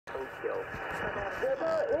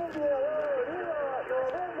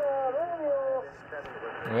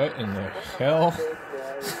What in the hell?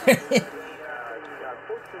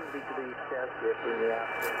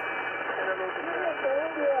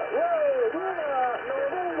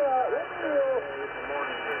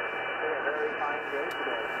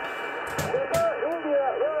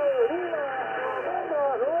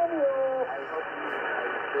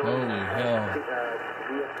 Holy hell.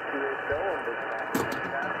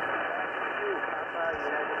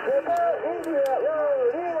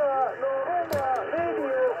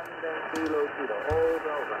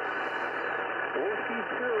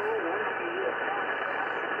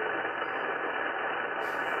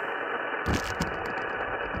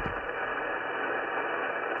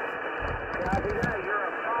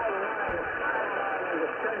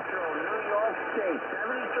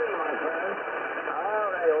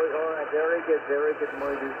 Very good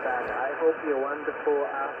morning, son. I hope you a wonderful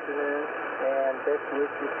afternoon and best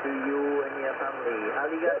wishes to you and your family.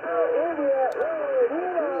 Arigato.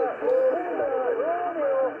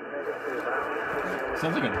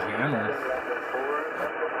 Sounds like a jammer.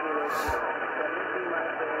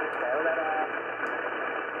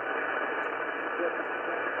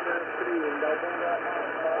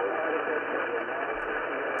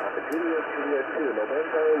 Juliet 2,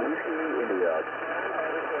 November, Whiskey, India.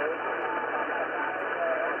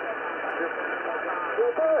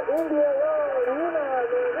 India, Lima,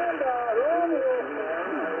 November, Romeo.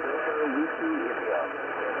 Whiskey, India.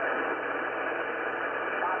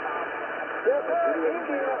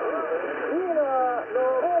 India, Lima,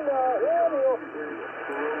 November, Romeo.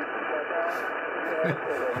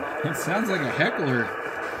 It sounds like a heckler.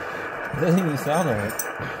 It doesn't even sound right.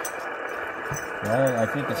 I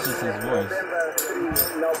think it's just his voice.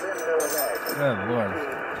 Oh, Lord.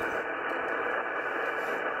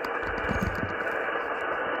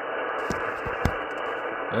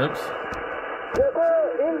 Oops.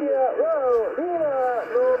 India, Lima,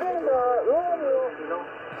 November, Romeo.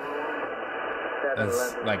 That's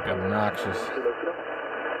like obnoxious.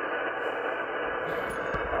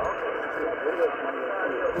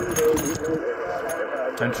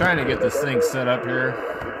 I'm trying to get this thing set up here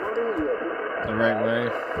the right way.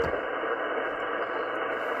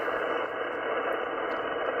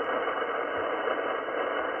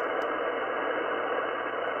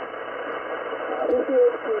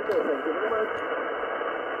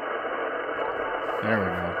 There we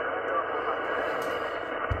go.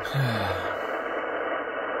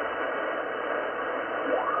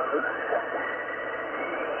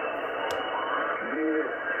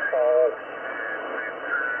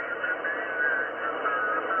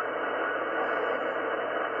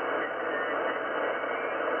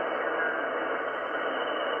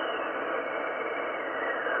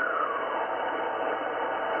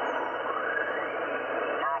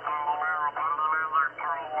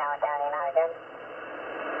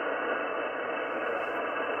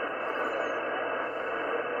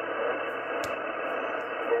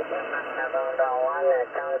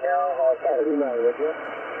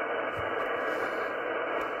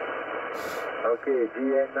 Okay,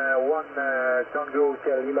 GN1 Tango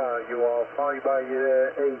Hotel Lima, you are 5 by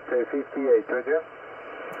 858, Roger.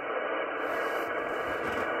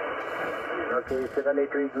 Okay,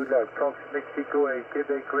 783, good luck. Fox Mexico and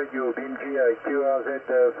Quebec Radio, BMGI, QRZ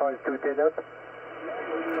 5210 up.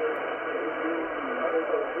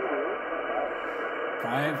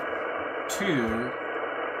 5, 2,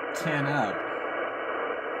 10 up.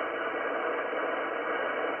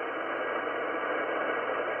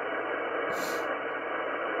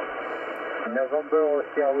 November,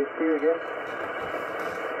 Oscar Whiskey again.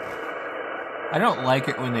 I don't like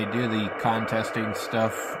it when they do the contesting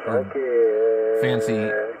stuff or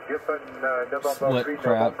fancy split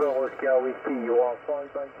crap. November, Oscar Whiskey, you are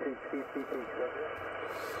 5 by 656.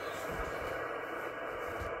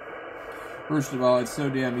 First of all, it's so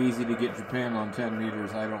damn easy to get Japan on 10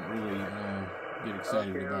 meters, I don't really get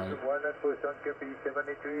excited about it. 100% copy,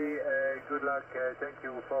 73, good luck, thank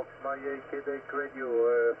you, Fox Maya, Quebec Radio,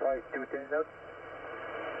 5210 up.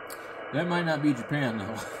 That might not be Japan,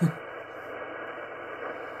 though.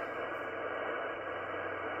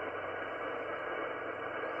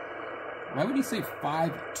 Why would he say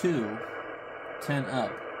 5, 2, 10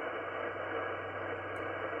 up?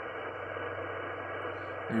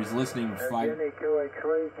 He's listening 5.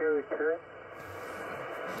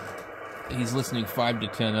 He's listening 5 to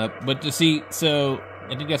 10 up, but to see, so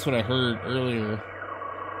I think that's what I heard earlier.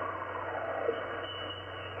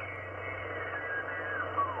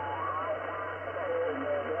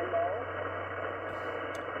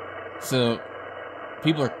 So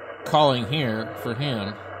people are calling here for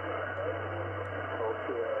him.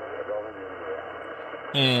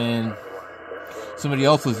 and somebody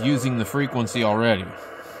else was using the frequency already.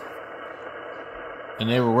 And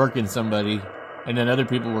they were working somebody, and then other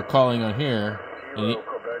people were calling on here. And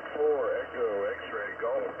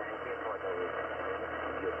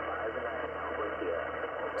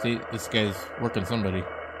see, this guy's working somebody.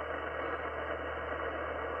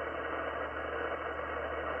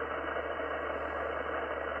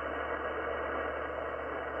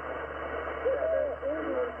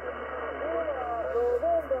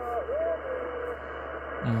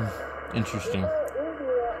 Interesting.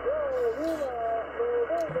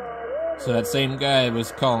 So that same guy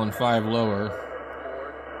was calling 5 lower.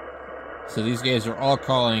 So these guys are all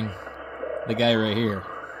calling the guy right here.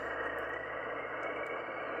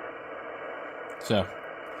 So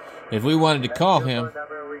if we wanted to call him,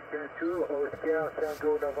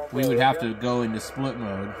 we would have to go into split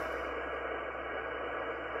mode.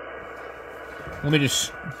 Let me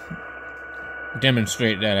just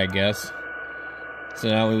demonstrate that, I guess. So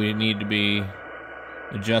now we need to be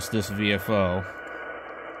adjust this VFO.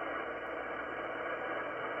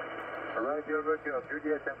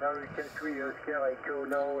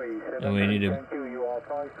 And we need to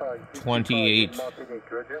 28 for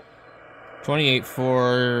 28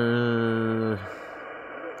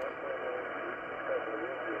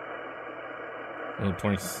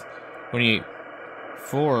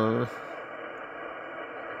 for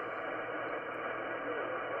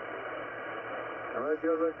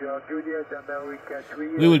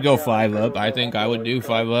we would go 5 up. I think I would do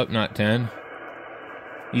 5 up, not 10.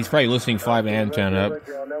 He's probably listening 5 and 10 up.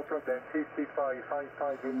 No problem. 55,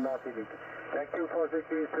 55 in Martinique. Thank you for the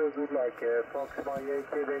case. Good luck. Fox Maya,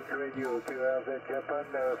 Quebec Radio, QRZ Japan,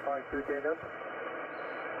 5 to 10 up.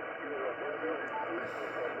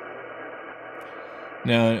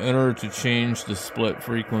 Now, in order to change the split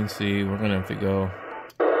frequency, we're going to have to go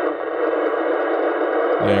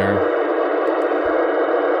there.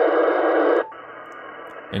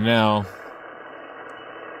 And now,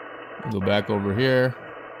 we'll go back over here.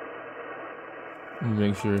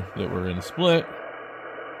 Make sure that we're in split.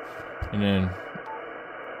 And then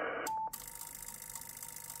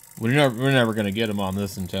we're never going to get them on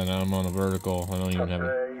this antenna. I'm on a vertical. I don't even have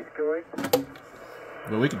it.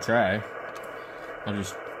 But we can try. I'll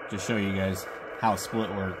just show you guys how split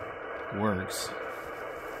works.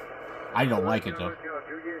 I don't like it though.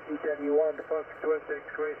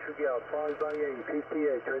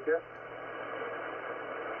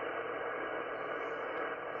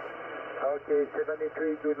 Okay,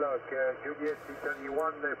 73, good luck. Juliet, Italy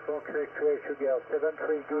 1, Fox X-ray Sugar,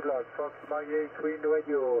 73, good luck. Fox Maya, Queen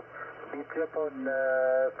Radio, beat Japan,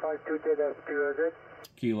 5 to 10 up to Z.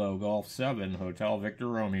 Kilo Golf 7, Hotel Victor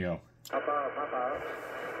Romeo. Papa.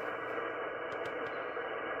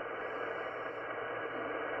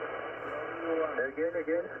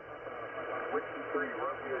 Again.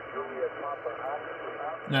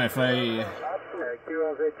 Now if I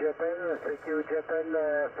QRZ Japan, CQ Japan,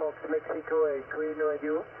 Fox Mexico, Queen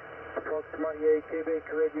Radio, Fox Maya,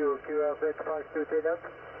 Quebec Radio, QRZ 5 to 10 up.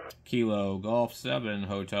 Kilo Golf 7,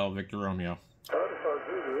 Hotel Victor Romeo.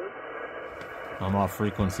 I'm off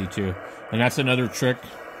frequency too. And that's another trick,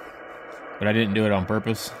 but I didn't do it on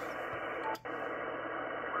purpose.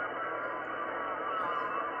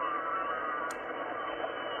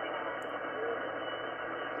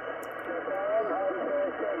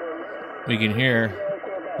 We can hear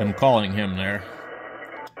them calling him there.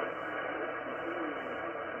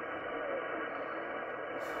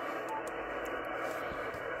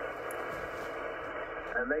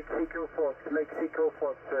 Mexico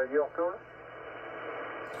Fox, your call?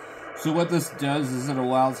 So what this does is it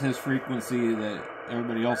allows his frequency that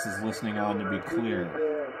everybody else is listening on to be clear.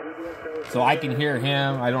 So I can hear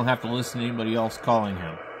him, I don't have to listen to anybody else calling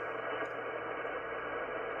him.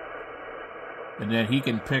 And then he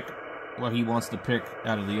can pick what he wants to pick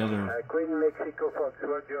out of the other. Queen Mexico Fox,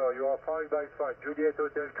 Roger. You are 5 by 5. Juliet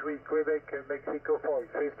Hotel 3, Quebec, Mexico Fox,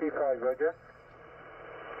 55, Roger.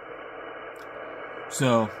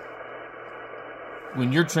 So,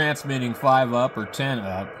 when you're transmitting 5 up or 10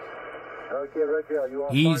 up, okay, Roger. You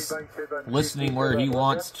are he's 5 by 7, listening where he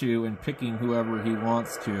wants to and picking whoever he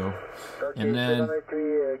wants to. Okay, and then,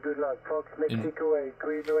 73, good luck. Fox Mexico,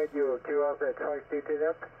 Queen Radio, QRZ 5 to 10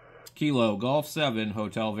 up. Kilo Golf 7,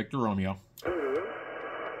 Hotel Victor Romeo.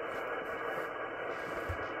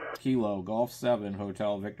 Kilo Golf 7,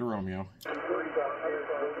 Hotel Victor Romeo.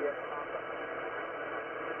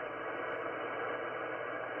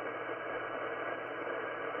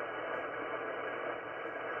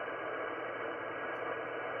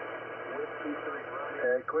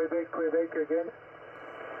 Quebec again.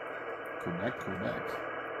 Quebec.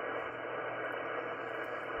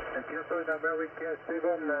 Piaton America 7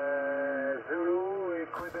 Zulu,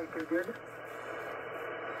 Quebec again.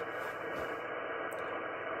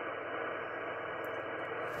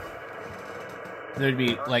 There'd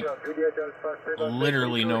be like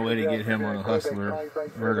literally no way to get him on a Hustler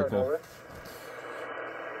vertical.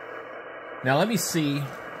 Now let me see.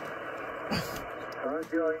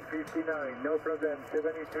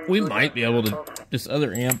 We might be able to. This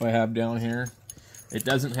other amp I have down here, it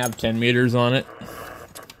doesn't have 10 meters on it,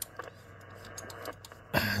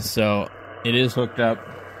 so it is hooked up.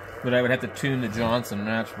 But I would have to tune the Johnson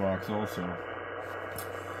Matchbox also.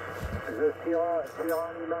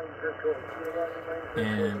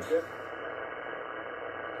 And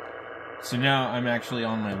so now I'm actually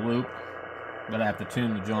on my loop, but I have to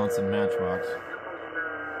tune the Johnson Matchbox.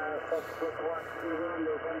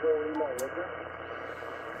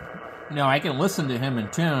 Now I can listen to him in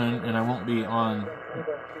tune, and I won't be on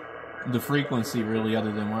the frequency really,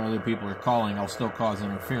 other than where other people are calling. I'll still cause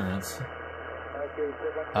interference.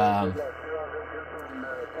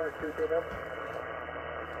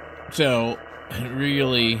 So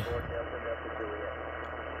really,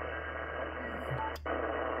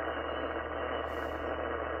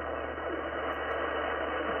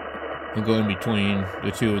 I'll go in between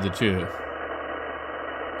the two of the two.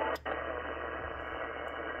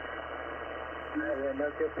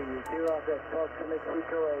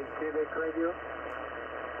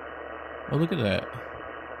 Oh, look at that.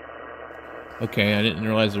 Okay, I didn't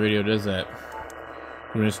realize the radio does that.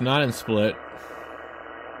 When it's not in split,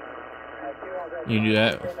 you can do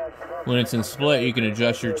that. When it's in split, you can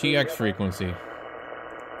adjust your TX frequency.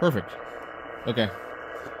 Perfect. Okay.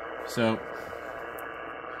 So,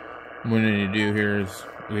 what I need to do here is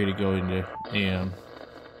we need to go into AM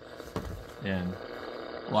and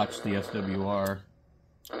watch the SWR.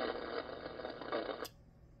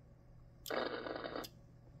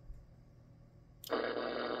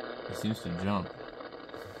 It seems to jump.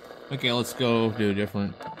 Okay, let's go do a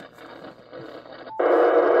different.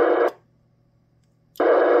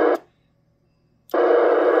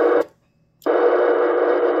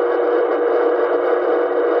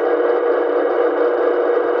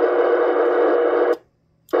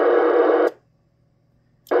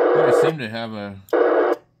 I seem to have a.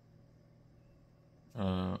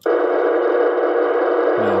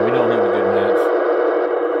 No, we don't have a good match.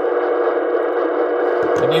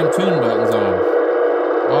 The damn tune button's on.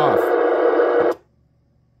 Off.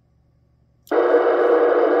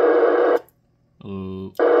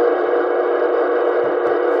 Ooh.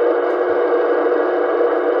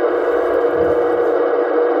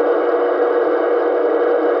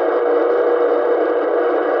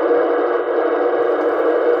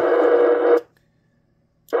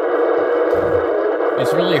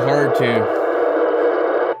 It's really hard to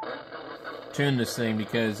tune this thing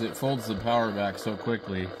because it folds the power back so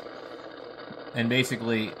quickly. And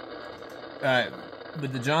basically,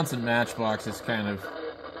 with the Johnson Matchbox, it's kind of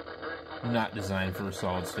not designed for a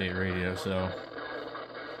solid state radio, so.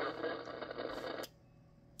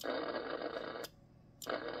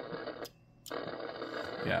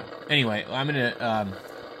 Yeah. Anyway, I'm going to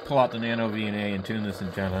pull out the Nano VNA and tune this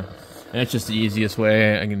antenna. And it's just the easiest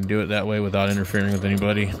way. I can do it that way without interfering with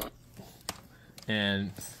anybody.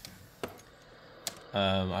 And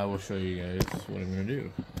I will show you guys what I'm going to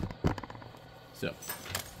do. So,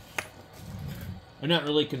 I'm not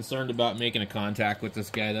really concerned about making a contact with this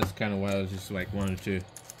guy. That's kind of why I was just like wanted to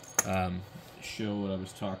show what I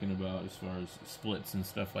was talking about as far as splits and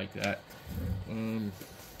stuff like that.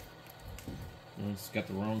 It's got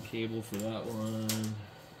the wrong cable for that one.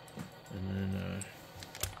 And then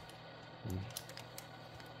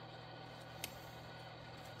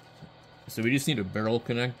so we just need a barrel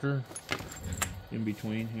connector in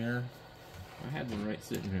between here. I had one right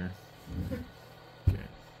sitting here. Okay.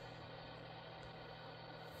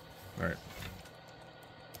 Alright.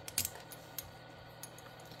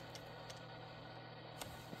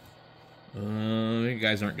 You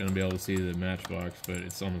guys aren't going to be able to see the Matchbox, but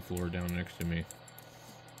it's on the floor down next to me.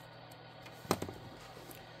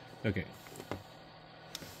 Okay.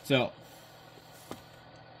 So,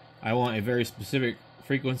 I want a very specific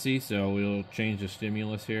frequency, so we'll change the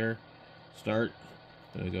stimulus here. Start.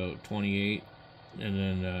 We'll go 28,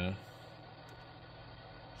 and then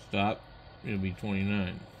stop. It'll be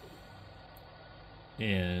 29.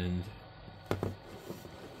 And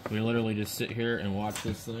we literally just sit here and watch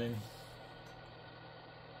this thing.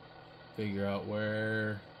 Figure out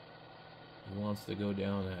where it wants to go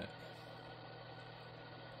down at.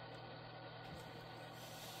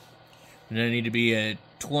 And then I need to be at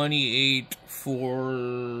 28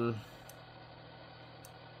 for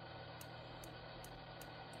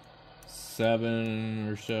 7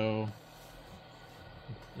 or so.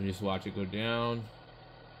 And just watch it go down.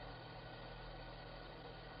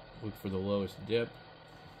 Look for the lowest dip.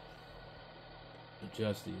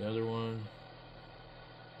 Adjust the other one.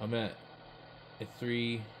 I'm at a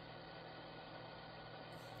 3.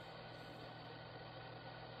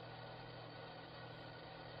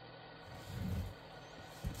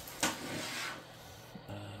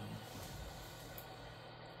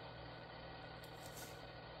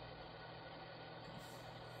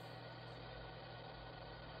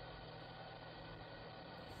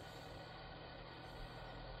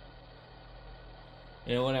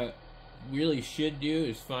 And what I really should do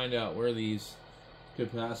is find out where these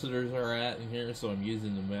capacitors are at in here, so I'm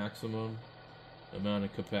using the maximum amount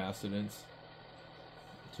of capacitance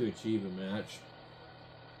to achieve a match.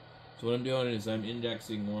 So what I'm doing is I'm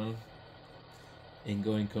indexing one and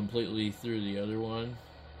going completely through the other one.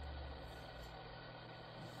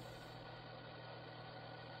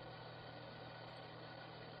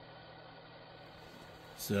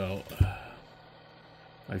 So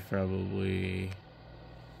I probably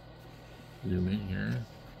zoom in here.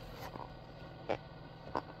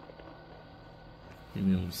 You'll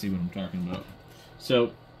be able to see what I'm talking about.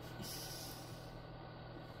 So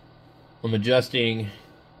I'm adjusting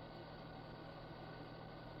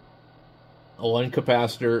one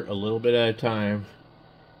capacitor a little bit at a time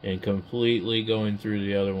and completely going through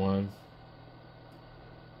the other one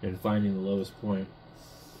and finding the lowest point.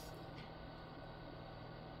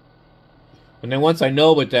 And then once I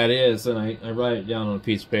know what that is, then I write it down on a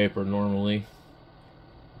piece of paper normally.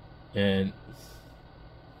 And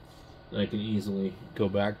I can easily go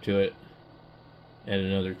back to it at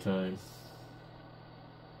another time.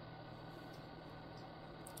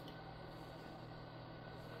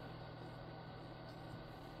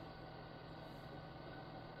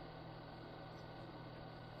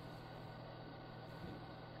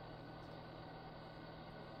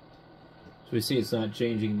 So we see it's not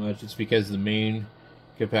changing much. It's because the main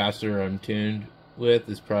capacitor I'm tuned with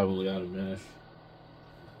is probably out of mesh.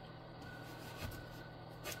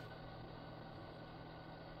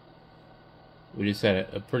 We just had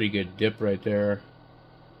a pretty good dip right there.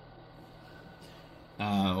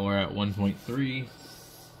 We're at 1.3.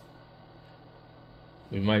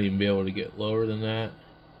 We might even be able to get lower than that.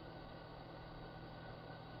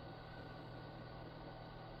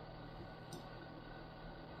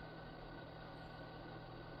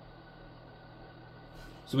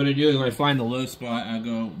 So what I do is when I find the low spot, I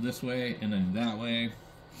go this way and then that way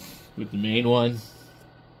with the main one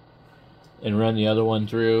and run the other one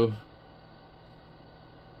through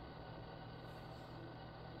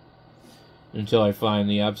until I find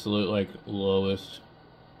the absolute lowest.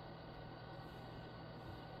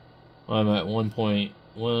 I'm at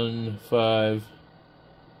 1.15.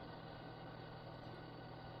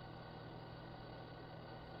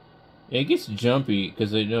 It gets jumpy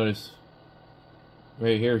because I notice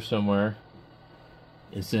right here somewhere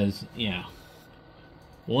it says, yeah,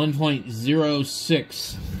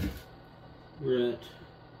 1.06. We're at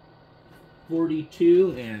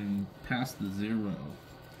 42 and past the 0.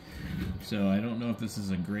 So I don't know if this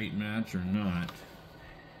is a great match or not,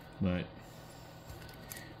 but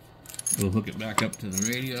we'll hook it back up to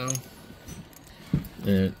the radio.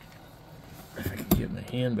 And if I can get my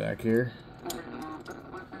hand back here.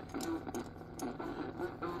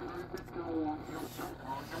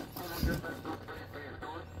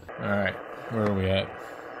 Alright, where are we at?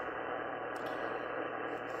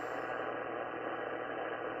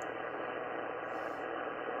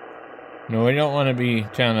 No, we don't want to be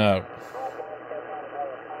 10 up.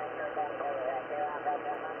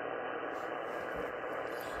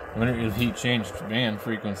 I wonder if he changed band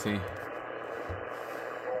frequency.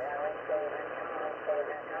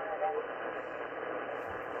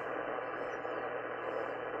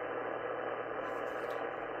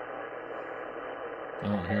 I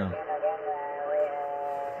don't hear him.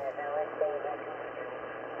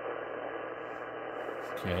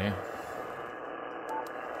 Okay.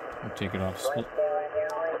 We'll take it off split.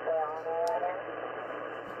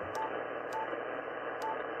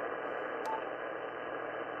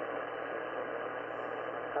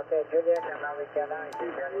 Okay, Juliet, America 9,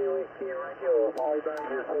 Whiskey Radio,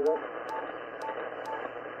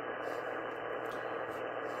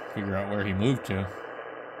 Figure out where he moved to.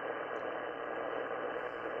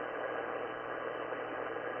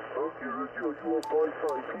 Okay, Roger,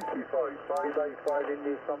 2.5, 55, 5 in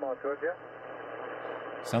this summer, Roger.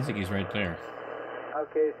 Sounds like he's right there.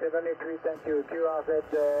 Okay, 73, thank you. QRZ,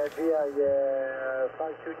 GI,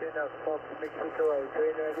 5210 Fox, Mexico,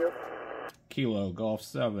 train radio. Kilo, Golf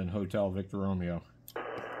 7, Hotel Victor Romeo.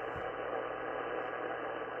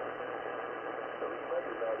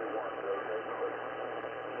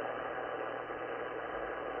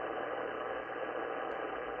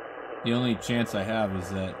 The only chance I have is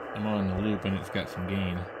that I'm on the loop and it's got some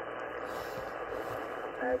gain.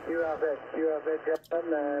 QRZ,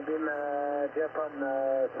 Japan, beam Japan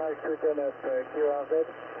 5210 up, QRZ.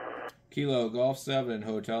 Kilo Golf 7,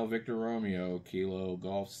 Hotel Victor Romeo. Kilo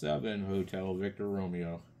Golf 7, Hotel Victor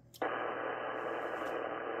Romeo.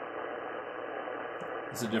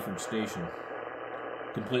 It's a different station.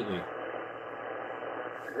 Completely.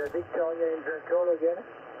 The Victoria in control again.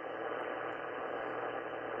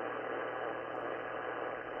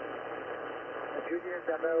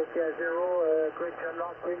 Juliet America 0, question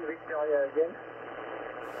mark, Queen Victoria again.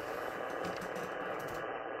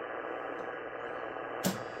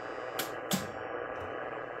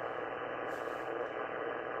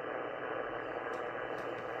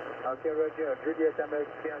 Okay, Roger. Juliet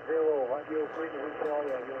America 0, Radio Queen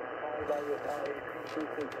Victoria, you're 5 IFR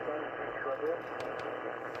 8265, Roger.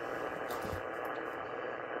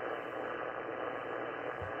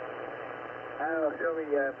 Sorry,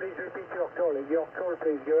 please repeat your call. Your call,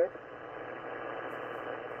 please, go ahead.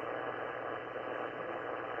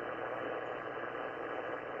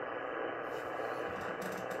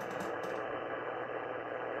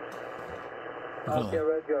 Okay,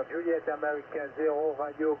 Roger. Juliet America 0,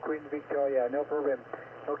 Radio Queen Victoria, no problem.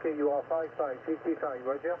 Okay, you are 55,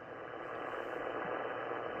 Roger.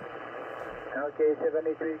 Okay,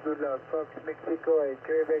 73, good luck. Fox Mexico 8,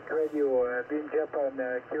 Quebec Radio, beam Japan,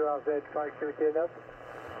 QRZ 5210 up.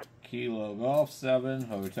 Kilo Golf 7,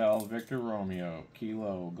 Hotel Victor Romeo.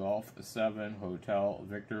 Kilo Golf 7, Hotel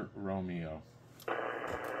Victor Romeo.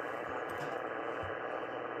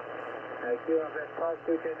 QRZ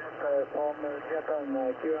 5210 up from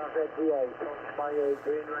Japan, QRZ VI, Fox Maya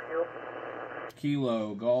Green Radio.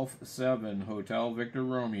 Kilo Golf 7, Hotel Victor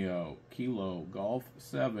Romeo. Kilo Golf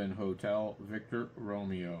 7, Hotel Victor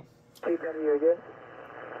Romeo. Please tell me again.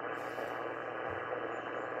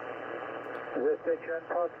 The station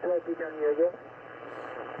Fox 20, tell me again.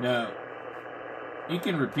 No, you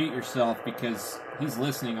can repeat yourself because he's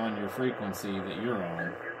listening on your frequency that you're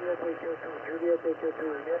on. Juliet Echo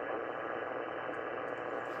 2 again.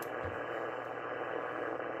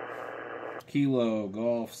 Kilo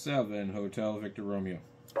Golf 7, Hotel Victor Romeo.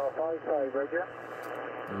 55, Roger.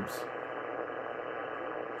 Oops.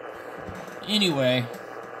 Anyway,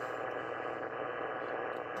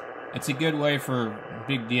 it's a good way for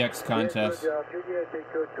big DX contests. Juliet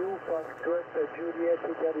Echo 2, Fox 12, Juliet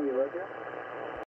Italy, Roger.